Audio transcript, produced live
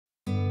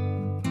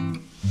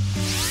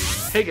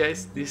Hey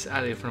guys, this is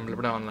Ali from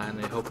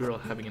Levraw-Online. I hope you're all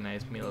having a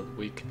nice meal of the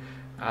week.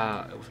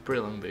 It was a pretty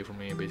long day for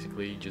me,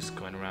 basically just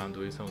going around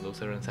doing some of those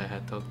errands I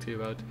had talked to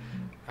you about,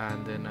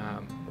 and then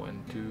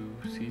went to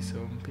see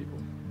some people.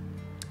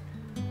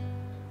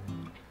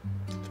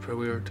 It's pretty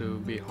weird to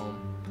be home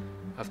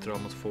after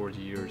almost 4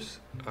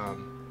 years.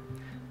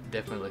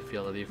 Definitely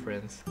feel a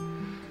difference.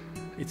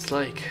 It's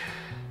like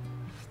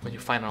when you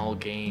find an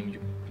old game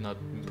you've not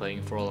been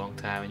playing for a long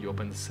time and you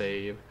open the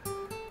save.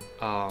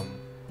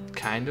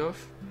 Kind of,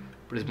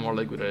 but it's more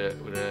like with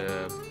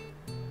an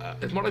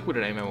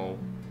MMO,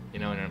 you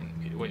know.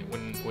 And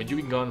when you've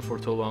been gone for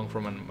so long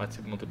from a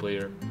massive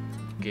multiplayer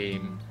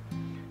game,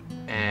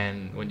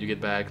 and when you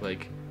get back,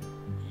 like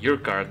your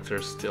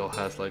character still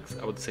has like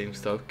about the same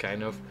stuff,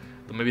 kind of.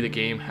 But maybe the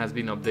game has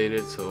been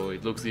updated, so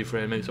it looks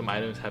different. Maybe some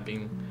items have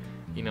been,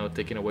 you know,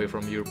 taken away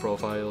from your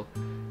profile,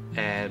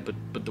 and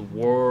but the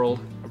world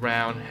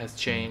around has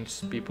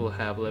changed. People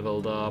have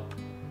leveled up.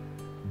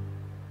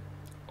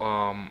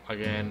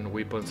 Again,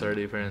 weapons are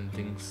different,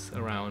 things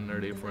around are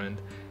different,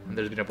 and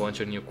there's been a bunch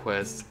of new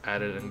quests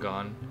added and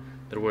gone.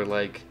 There were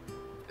like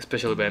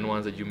special event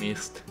ones that you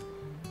missed,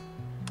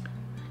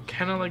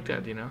 kind of like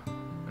that, you know.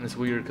 And it's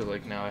weird because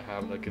like now I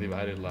have like a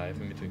divided life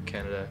in between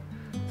Canada,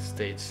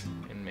 States,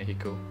 and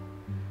Mexico.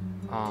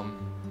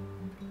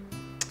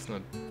 It's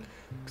not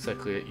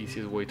exactly the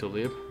easiest way to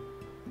live.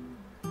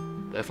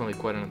 Definitely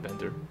quite an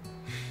adventure,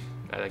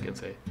 that I can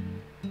say.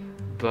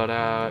 But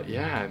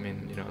yeah, I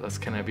mean, you know, that's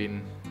kind of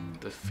been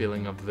the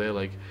feeling of the day.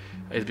 Like,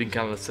 it's been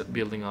kind of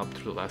building up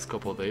through the last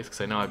couple of days,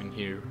 because I know I've been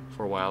here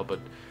for a while,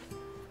 but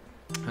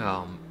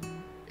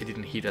it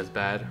didn't hit as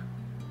bad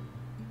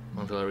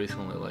until I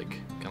recently, like,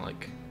 kind of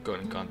like got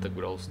in contact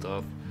with old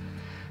stuff.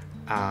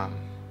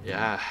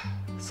 Yeah,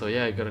 so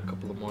yeah, I got a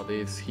couple of more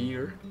days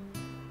here,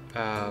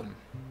 and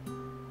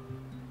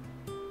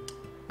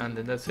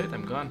then that's it.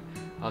 I'm gone.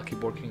 I'll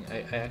keep working.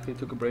 I actually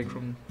took a break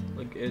from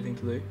like editing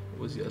today. It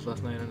was just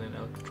last night, and then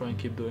I'll try and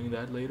keep doing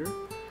that later.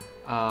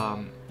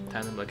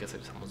 Tandem, like I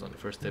said, is almost on the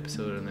first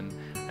episode, and then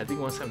I think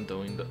once I'm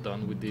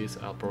done with this,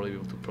 I'll probably be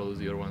able to produce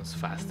the other ones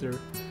faster.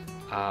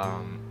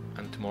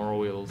 And tomorrow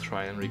we'll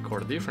try and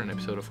record a different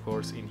episode, of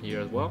course, in here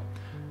as well,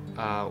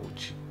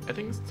 which I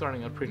think is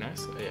starting out pretty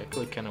nice. I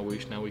actually kind of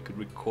wish now we could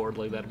record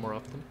like that more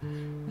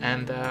often.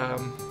 And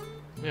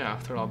yeah,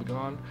 after I'll be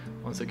gone,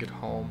 once I get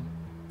home,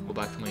 go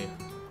back to my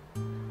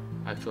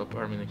actual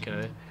apartment in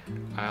Canada,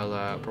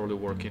 I'll probably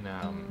work in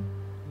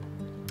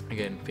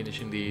again,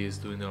 finishing these,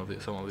 doing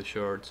some of the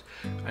shorts.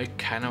 I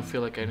kind of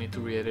feel like I need to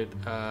re-edit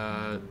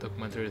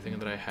documentary thing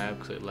that I have,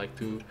 because I'd like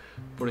to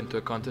put into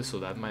a contest, so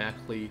that might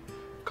actually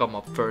come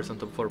up first on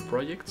top 4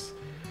 projects.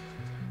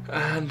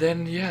 And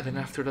then yeah, then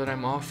after that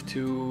I'm off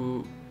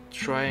to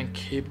try and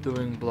keep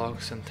doing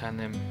blogs and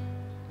Tandem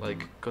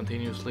like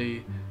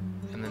continuously,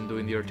 and then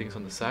doing the other things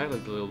on the side,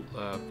 like the little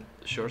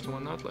shorts and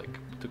whatnot, like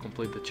to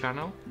complete the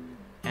channel,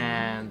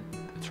 and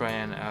try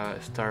and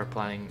start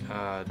planning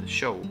the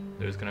show.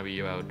 There's gonna be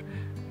about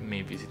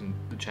me visiting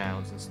the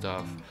towns and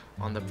stuff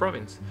on the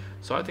province,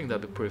 so I think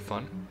that'd be pretty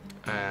fun.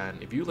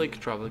 And if you like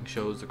traveling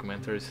shows,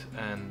 documentaries,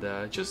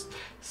 and just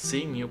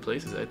seeing new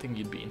places, I think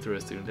you'd be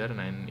interested in that.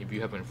 And if you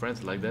have any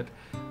friends like that,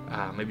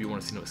 maybe you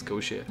want to see Nova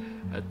Scotia,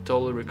 I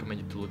totally recommend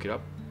you to look it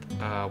up.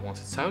 Once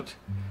it's out,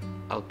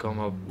 I'll come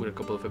up with a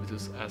couple of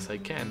episodes as I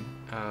can,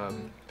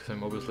 because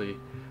I'm obviously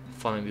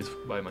following this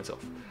by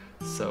myself.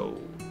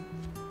 So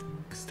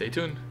stay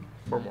tuned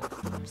for more.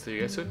 See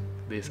you guys soon.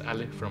 This is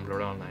Ali from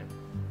Levraw-Online.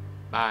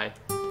 Bye.